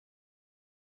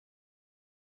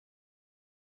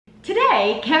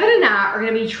Today, Kevin and I are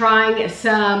going to be trying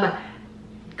some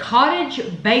Cottage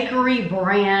Bakery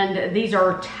brand. These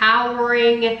are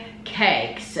towering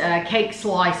cakes. Cake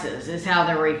slices is how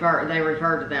they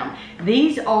refer to them.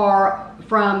 These are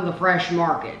from the Fresh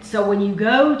Market. So when you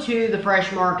go to the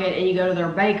Fresh Market and you go to their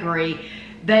bakery,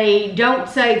 they don't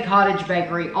say Cottage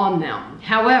Bakery on them.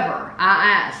 However,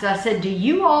 I said, do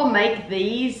you all make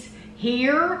these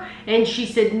here? And she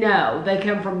said, no, they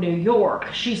come from New York.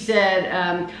 She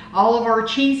said, all of our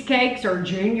cheesecakes are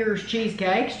Junior's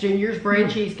cheesecakes, Junior's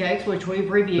brand cheesecakes, which we've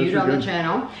reviewed on the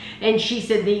channel. And she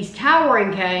said these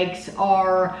towering cakes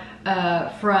are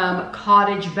from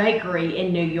Cottage Bakery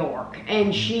in New York.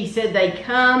 And she said they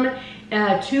come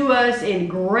to us in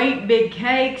great big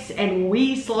cakes, and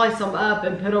we slice them up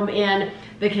and put them in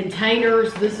the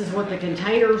containers. This is what the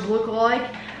containers look like.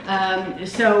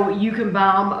 So you can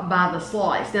buy them by the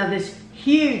slice. Now this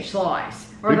huge slice,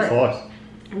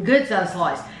 good size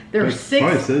slice. There's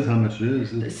probably says how much it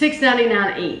is.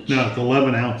 $6.99 each. No, it's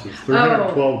 11 ounces,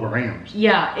 312 grams.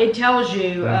 Yeah, it tells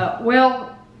you. Well,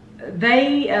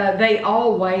 they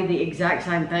all weigh the exact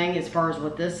same thing as far as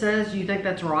what this says. You think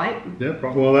that's right? Yeah,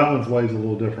 probably. Well, that one's weighs a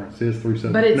little different. See, it's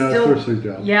 370. But it's still, it's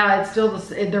 3,000. yeah, it's still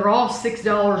they're all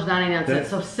 $6.99, yeah.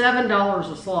 So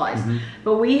 $7 a slice.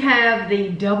 But we have the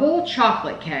double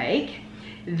chocolate cake,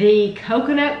 the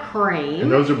coconut cream,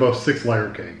 and those are both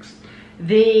 6-layer cakes.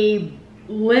 The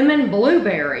lemon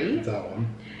blueberry, That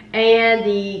one, and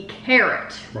the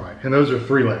carrot. right? And those are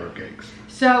 3-layer cakes.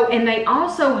 So, and they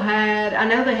also had, I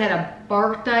know they had a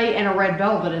birthday and a red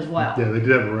velvet as well. Yeah, they did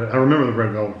have a red. I remember the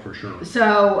red velvet for sure.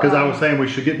 So, because I was saying we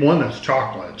should get one that's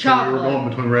chocolate. So we were going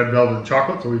between red velvet and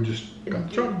chocolate, so we just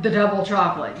got the double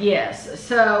chocolate. Yes.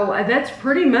 So that's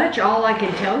pretty much all I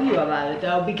can tell you about it,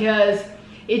 though, because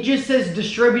it just says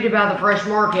distributed by the Fresh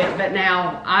Market. But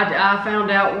now I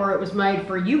found out where it was made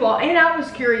for you all, and I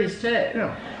was curious too.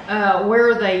 Yeah.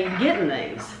 Where are they getting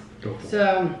these? Go for it.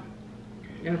 So,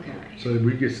 okay. So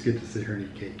we just get to sit here and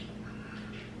eat cake.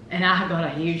 And I got a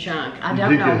huge chunk. I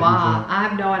don't know why. I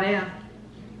have no idea.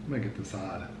 Let me get the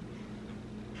side.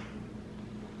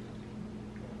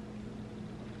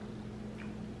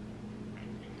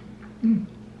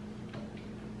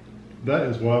 That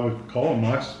is what I would call a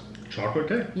nice chocolate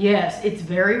cake. Yes, it's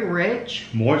very rich.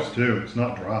 Moist too. It's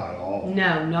not dry at all.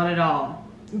 No, not at all.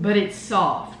 But it's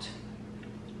soft.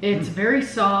 It's very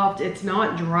soft. It's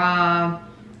not dry.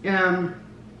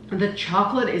 The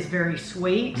chocolate is very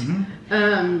sweet.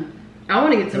 I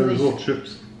want to get some of these little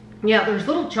chips. Yeah, there's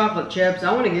little chocolate chips.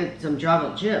 I want to get some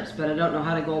chocolate chips, but I don't know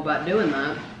how to go about doing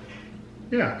that.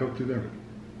 Yeah, go through there.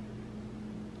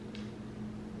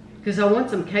 Because I want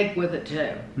some cake with it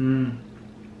too.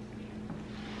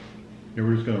 Yeah,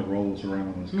 we're just gonna roll this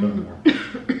around on this cutting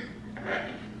board.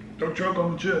 Don't choke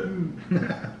on the chip.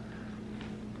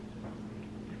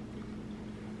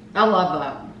 I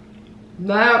love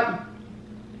that.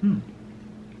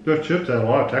 Those chips have a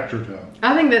lot of texture to them.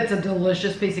 I think that's a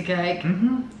delicious piece of cake.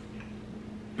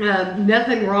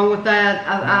 Nothing wrong with that.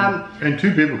 And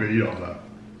 2 people could eat all that.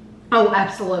 Oh,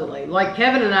 absolutely. Like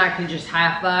Kevin and I could just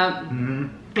half that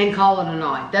and call it a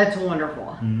night. That's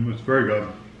wonderful. It's very good.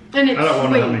 And it's I don't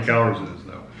want to know how sweet. many calories it is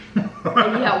though.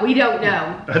 Yeah, we don't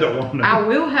know. I don't want to know. I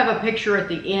will have a picture at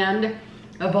the end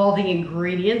of all the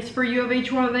ingredients for you of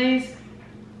each one of these,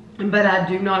 but I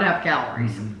do not have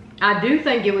calories. I do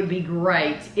think it would be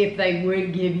great if they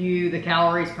would give you the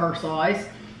calories per slice.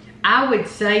 I would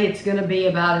say it's going to be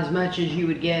about as much as you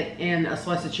would get in a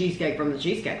slice of cheesecake from the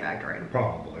Cheesecake Factory.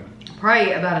 Probably.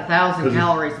 Probably about 1,000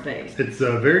 calories a piece. It's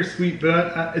very sweet,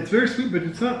 but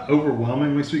it's not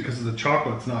overwhelmingly sweet because the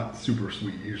chocolate's not super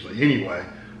sweet usually anyway.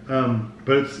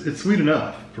 But it's sweet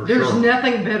enough for sure. There's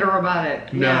nothing bitter about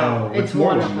it. No, it's more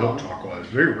wonderful. than milk chocolate. It's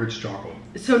very rich chocolate.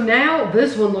 So now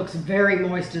this one looks very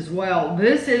moist as well.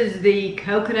 This is the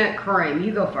coconut cream.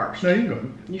 You go first. No, you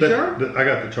can go. You sure? I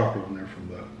got the chocolate on there from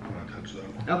when I touched that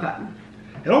one. Okay.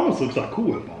 It almost looks like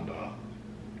Cool Whip on top.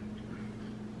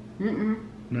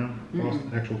 No?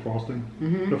 Actual frosting?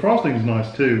 The frosting is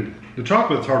nice too. The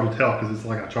chocolate's hard to tell because it's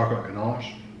like a chocolate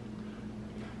ganache.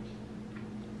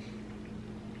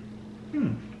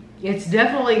 It's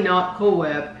definitely not Cool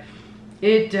Whip.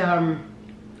 It,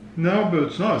 No, but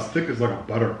it's not as thick as like a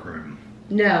buttercream.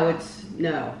 no.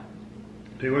 Tell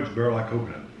you what, it's better like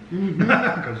coconut.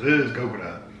 Because it is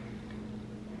coconut.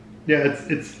 Yeah,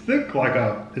 it's thick like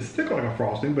a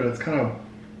frosting, but it's kind of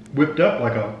whipped up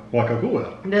like a Cool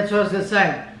Whip. That's what I was gonna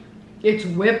say. It's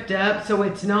whipped up, so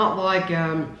it's not like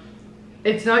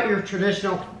it's not your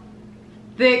traditional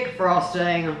thick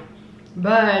frosting,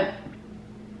 but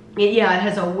Yeah, it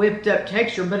has a whipped up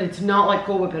texture, but it's not like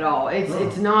Cool Whip at all.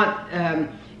 It's not.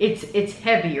 It's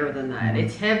heavier than that.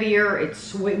 It's heavier. It's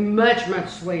sweet, much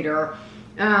sweeter,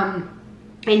 and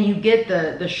you get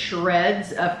the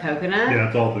shreds of coconut. Yeah,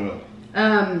 it's all through it.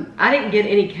 I didn't get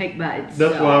any cake by itself.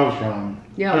 That's what I was trying.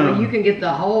 Yeah, well, you can get the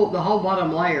whole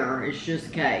bottom layer. It's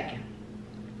just cake.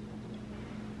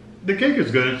 The cake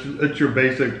is good. It's your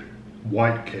basic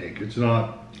white cake. It's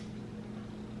not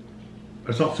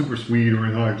super sweet or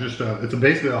anything. It's just it's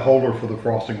basically a holder for the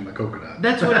frosting and the coconut.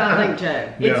 That's what I think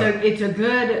too. It's a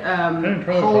good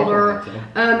holder.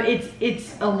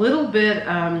 It's a little bit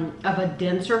of a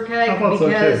denser cake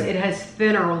because it has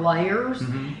thinner layers,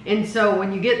 and so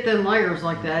when you get thin layers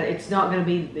like that, it's not going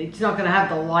to have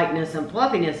the lightness and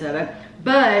fluffiness of it.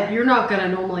 But you're not going to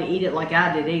normally eat it like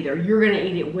I did either. You're going to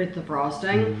eat it with the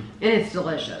frosting, and it's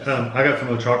delicious. I got some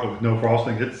of the chocolate with no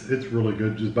frosting. It's really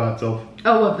good just by itself.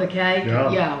 Oh, of the cake?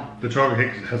 Yeah. The chocolate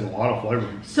cake has a lot of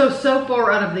flavor. So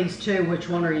far out of these two, which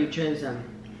one are you choosing?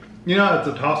 You know, it's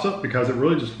a toss-up because it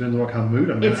really just depends on what kind of mood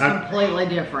I'm in. It's completely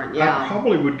different, yeah. I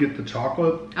probably would get the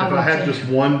chocolate. If I had just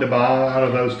one to buy out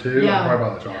of those two, I'd probably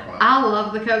buy the chocolate. I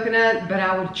love the coconut, but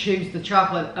I would choose the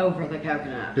chocolate over the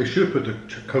coconut. They should put the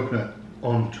coconut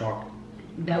on the chocolate.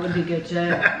 That would be good too,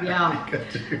 yeah. Good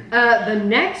too. The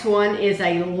next one is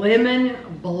a lemon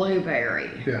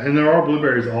blueberry. Yeah, and there are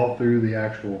blueberries all through the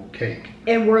actual cake.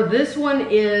 And where this one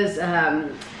is,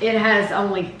 it has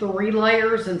only 3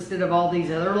 layers instead of all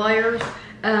these other layers.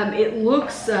 It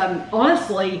looks,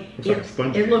 honestly,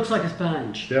 it looks like a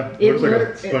sponge. Yeah, it looks like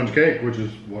a sponge cake, which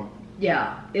is what?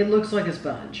 Yeah, it looks like a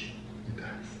sponge. It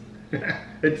does.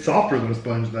 It's softer than a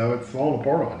sponge though. It's falling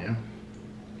apart on you.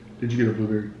 Did you get a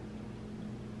blueberry?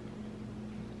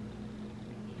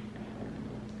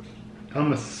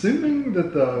 I'm assuming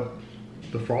that the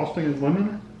frosting is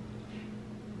lemon.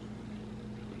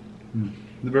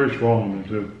 It's very strong lemon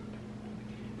too.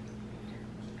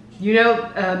 You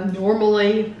know,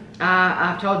 normally,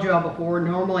 I've told you all before,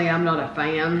 normally I'm not a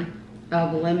fan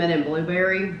of lemon and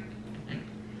blueberry.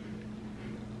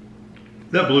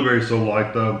 That blueberry's so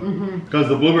light though, because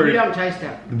the blueberry. You don't taste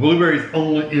it. The blueberry's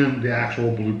only in the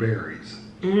actual blueberries.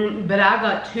 But I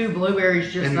got 2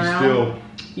 blueberries just now.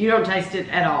 You don't taste it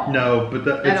at all. No, but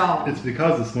it's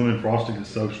because this lemon frosting is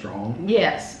so strong.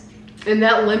 Yes, and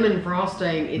that lemon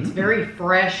frosting, it's very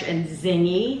fresh and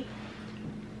zingy.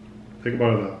 Think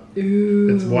about it.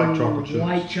 Ooh, it's white chocolate chips.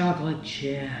 White chocolate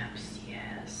chips,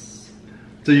 yes.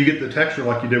 So you get the texture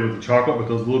like you did with the chocolate with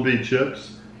those little bitty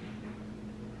chips.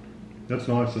 That's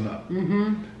nice enough.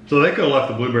 So they could have left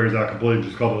the blueberries out completely,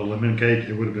 just called it a lemon cake.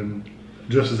 It would have been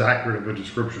just as accurate of a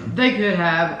description. They could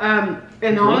have.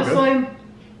 And honestly,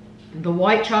 the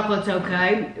white chocolate's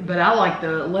okay, but I like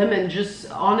the lemon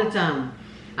just on its own.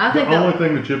 I think the only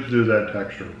thing the chips do is add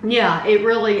texture. Yeah,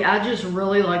 I just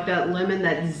really like that lemon,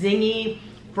 that zingy,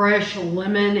 fresh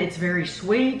lemon. It's very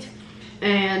sweet,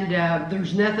 and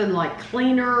there's nothing like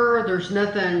cleaner. There's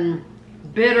nothing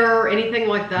bitter, anything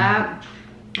like that.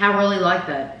 I really like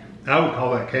that. I would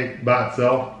call that cake by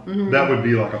itself. That would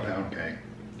be like a pound cake.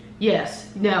 Yes.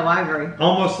 No, I agree.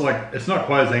 Almost like, it's not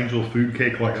quite as angel food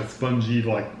cake, like a spongy,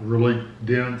 like really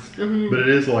dense, but it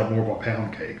is like more of a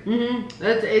pound cake. It's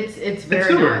very It's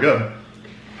still very good.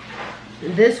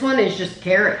 This one is just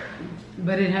carrot,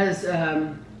 but it has...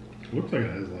 it looks like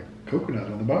it has like coconut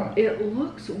on the bottom. It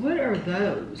looks... What are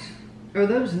those? Are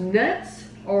those nuts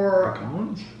or...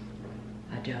 Pecans?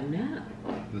 I don't know.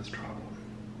 Let's try one.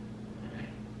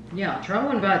 Yeah, try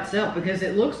one by itself because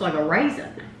it looks like a raisin.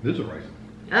 It is a raisin.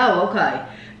 Oh, okay.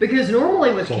 Because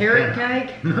normally with carrot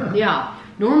cake,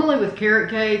 normally with carrot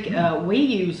cake, we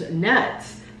use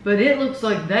nuts, but it looks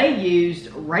like they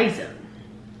used raisin.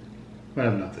 I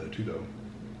have nuts in it too, though.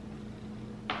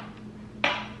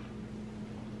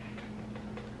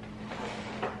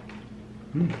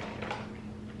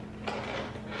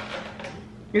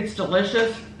 It's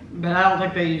delicious, but I don't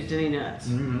think they used any nuts.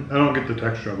 I don't get the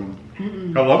texture of them.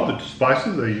 I love the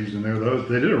spices they used in there, though.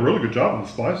 They did a really good job with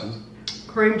the spices.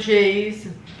 Cream cheese,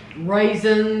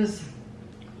 raisins,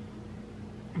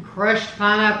 crushed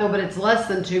pineapple, but it's less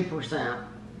than 2%.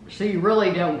 So you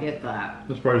really don't get that.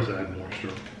 That's probably just add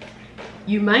moisture.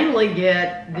 You mainly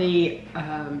get the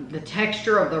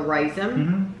texture of the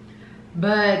raisin,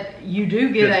 but you do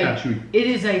get it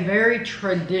is a very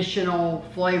traditional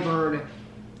flavored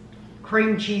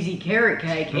cream cheesy carrot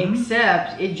cake,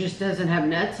 except it just doesn't have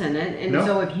nuts in it. And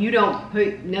so if you don't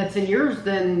put nuts in yours,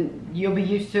 then you'll be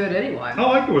used to it anyway. I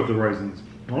like it with the raisins,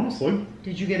 honestly.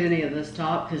 Did you get any of this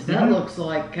top? Because that looks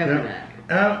like coconut.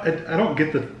 I don't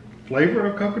get the flavor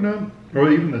of coconut or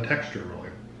even the texture, really.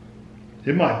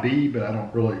 It might be, but I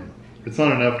don't really. It's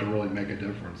not enough to really make a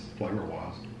difference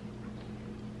flavor-wise.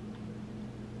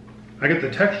 I get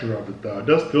the texture of it though. It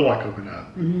does feel like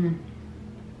coconut. Mm-hmm.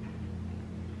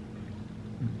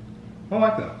 I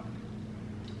like that.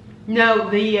 No,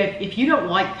 if you don't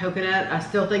like coconut, I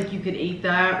still think you could eat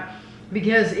that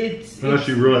because unless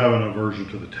you really have an aversion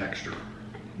to the texture.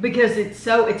 Because it's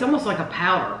almost like a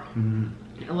powder,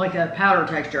 like a powder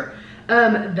texture.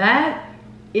 That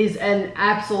is an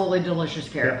absolutely delicious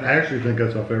carrot cake. I actually think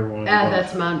that's my favorite one.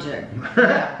 That's mine too.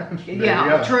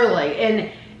 Yeah, truly,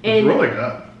 and it's really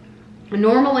good.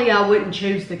 Normally, I wouldn't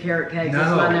choose the carrot cakes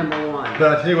as my number one.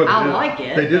 But I tell you what, I like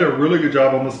it. They did a really good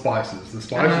job on the spices. The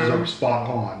spices are spot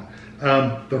on.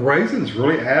 The raisins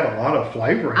really add a lot of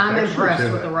flavor and I'm texture impressed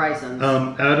to with it. the raisins.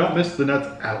 And I don't miss the nuts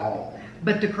at all.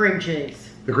 But the cream cheese.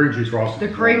 The cream cheese frosting.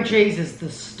 The cream cheese is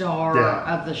the star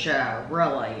of the show,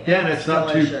 really. Yeah, and it's not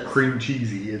delicious. too cream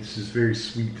cheesy. It's just very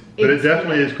sweet. But it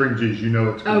definitely is cream cheese. You know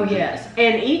it's cream cheese. Yes.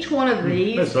 And each one of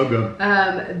these. That's so good.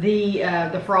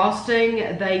 The frosting,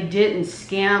 they didn't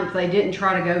skimp. They didn't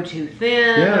try to go too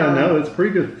thin. Yeah, no, it's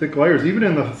pretty good thick layers. Even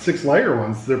in the 6-layer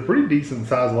ones, they're pretty decent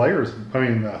sized layers. I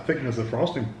mean, thickness of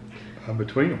frosting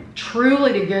between them.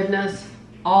 Truly to goodness.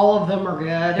 All of them are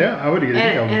good. Yeah, I would get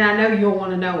any of them. And I know you'll want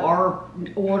to know our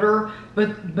order,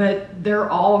 but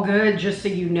they're all good, just so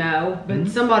you know. But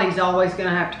somebody's always going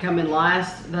to have to come in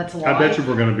last. That's life. I bet you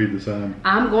we're going to be the same.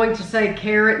 I'm going to say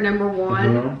carrot number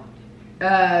 1,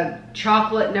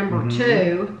 chocolate number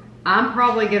 2. I'm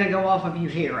probably going to go off of you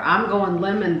here. I'm going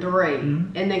lemon 3,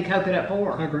 and then coconut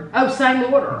 4. I agree. Oh,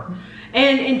 same order.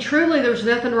 And truly, there's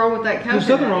nothing wrong with that coconut. There's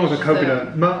nothing wrong with the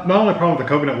coconut. My only problem with the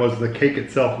coconut was the cake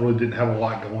itself really didn't have a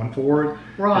lot going for it.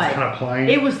 Right. It's kind of plain.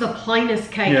 It was the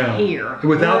plainest cake here.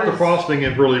 Without the frosting,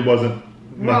 it really wasn't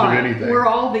much of anything. Where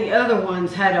all the other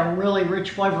ones had a really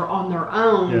rich flavor on their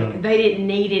own. They didn't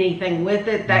need anything with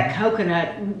it. That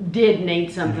coconut did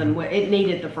need something with it.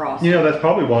 Needed the frosting. You know, that's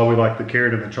probably why we like the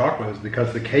carrot and the chocolate, is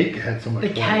because the cake had so much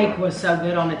flavor. The cake was so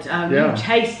good on its own. You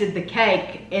tasted the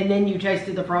cake and then you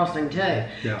tasted the frosting too.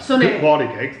 Yeah. So good now,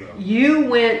 quality cakes though. You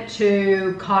went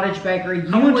to Cottage Bakery.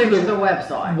 You went to the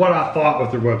website. What I thought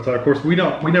with their website. Of course, we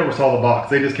never saw the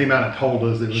box. They just came out and told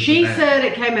us it was. She said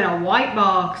it came in a white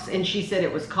box, and she said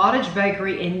it was Cottage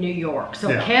Bakery in New York. So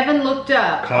Kevin looked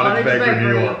up Cottage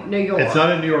Bakery, New York. It's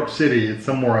not in New York City. It's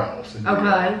somewhere else.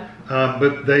 Okay.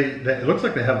 But it looks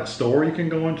like they have a store you can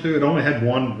go into. It only had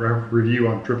one review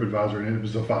on TripAdvisor, and it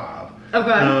was a 5.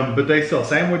 Okay. But they sell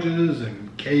sandwiches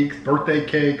and cakes, birthday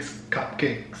cakes,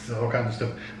 cupcakes, all kinds of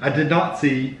stuff. I did not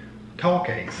see tall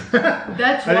cakes.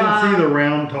 That's I didn't see the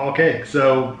round tall cakes.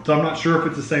 So I'm not sure if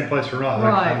it's the same place or not.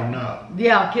 Right. I don't know.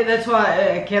 Yeah, that's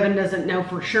why Kevin doesn't know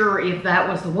for sure if that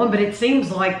was the one. But it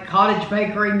seems like Cottage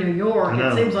Bakery, New York.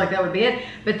 It seems like that would be it.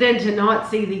 But then to not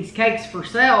see these cakes for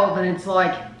sale, then it's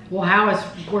like, well,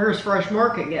 where's Fresh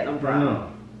Market getting them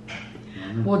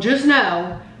from? Well, just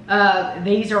know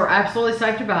these are absolutely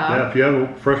safe to buy. Yeah, if you have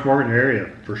a Fresh Market in your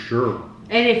area, for sure.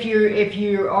 And if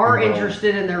you are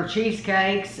interested in their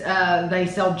cheesecakes, they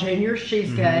sell Junior's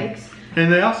cheesecakes.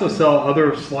 And they also sell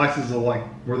other slices of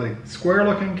were they square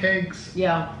looking cakes?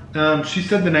 Yeah. She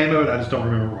said the name of it. I just don't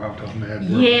remember off the top of my head.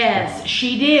 Yes,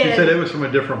 she did. She said it was from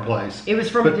a different place. It was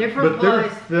from a different place.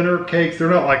 But they're thinner cakes. They're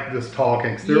not like this tall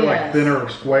cakes. They're like thinner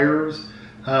squares.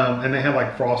 And they have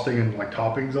like frosting and like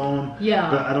toppings on them. Yeah.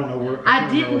 But I don't know where. I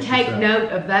didn't take note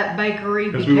of that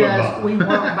bakery because we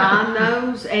weren't buying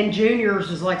those. And Junior's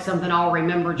is like something I'll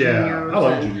remember. Junior's. I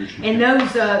love Junior's. And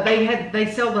those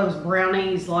they sell those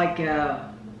brownies like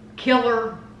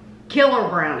killer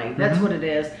brownie. That's what it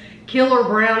is. Killer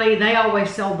brownie. They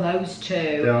always sell those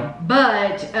too. Yeah.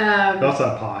 But they also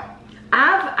have pie.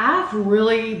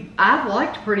 I've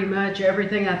liked pretty much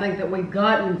everything I think that we've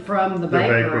gotten from the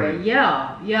bakery.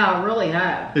 Yeah, I really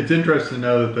have. It's interesting to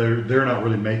know that they're not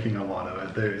really making a lot of it.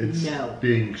 It's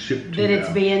being shipped to them. It's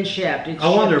being shipped. I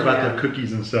wonder about the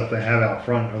cookies and stuff they have out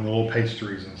front and the little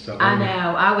pastries and stuff. I know.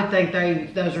 I would think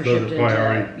those are shipped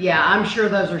into. Yeah, I'm sure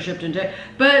those are shipped into.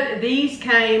 But these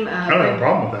came. I don't have a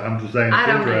problem with that. I'm just saying it's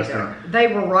interesting. Either. They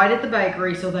were right at the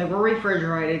bakery, so they were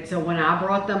refrigerated. So when I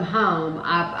brought them home,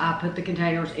 I put the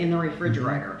containers in the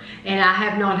refrigerator. And I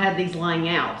have not had these laying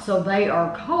out. So they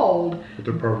are cold.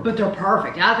 But they're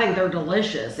perfect. I think they're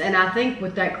delicious. And I think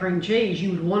with that cream cheese,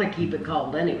 you would want to keep it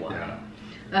cold anyway.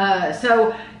 Yeah.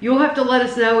 So you'll have to let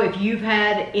us know if you've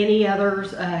had any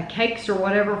others, cakes or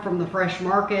whatever from the Fresh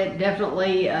Market.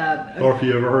 Definitely. Or if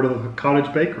you ever heard of the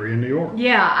Cottage Bakery in New York.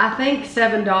 Yeah, I think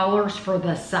 $7 for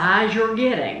the size you're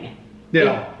getting.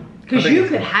 Yeah. Because you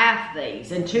could half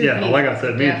these and 2 people. Yeah, like I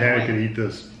said, me and Tammy could eat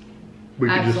this we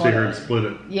could just sit here and split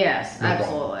it. Yes, No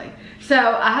absolutely.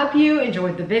 So I hope you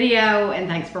enjoyed the video, and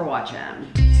thanks for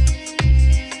watching.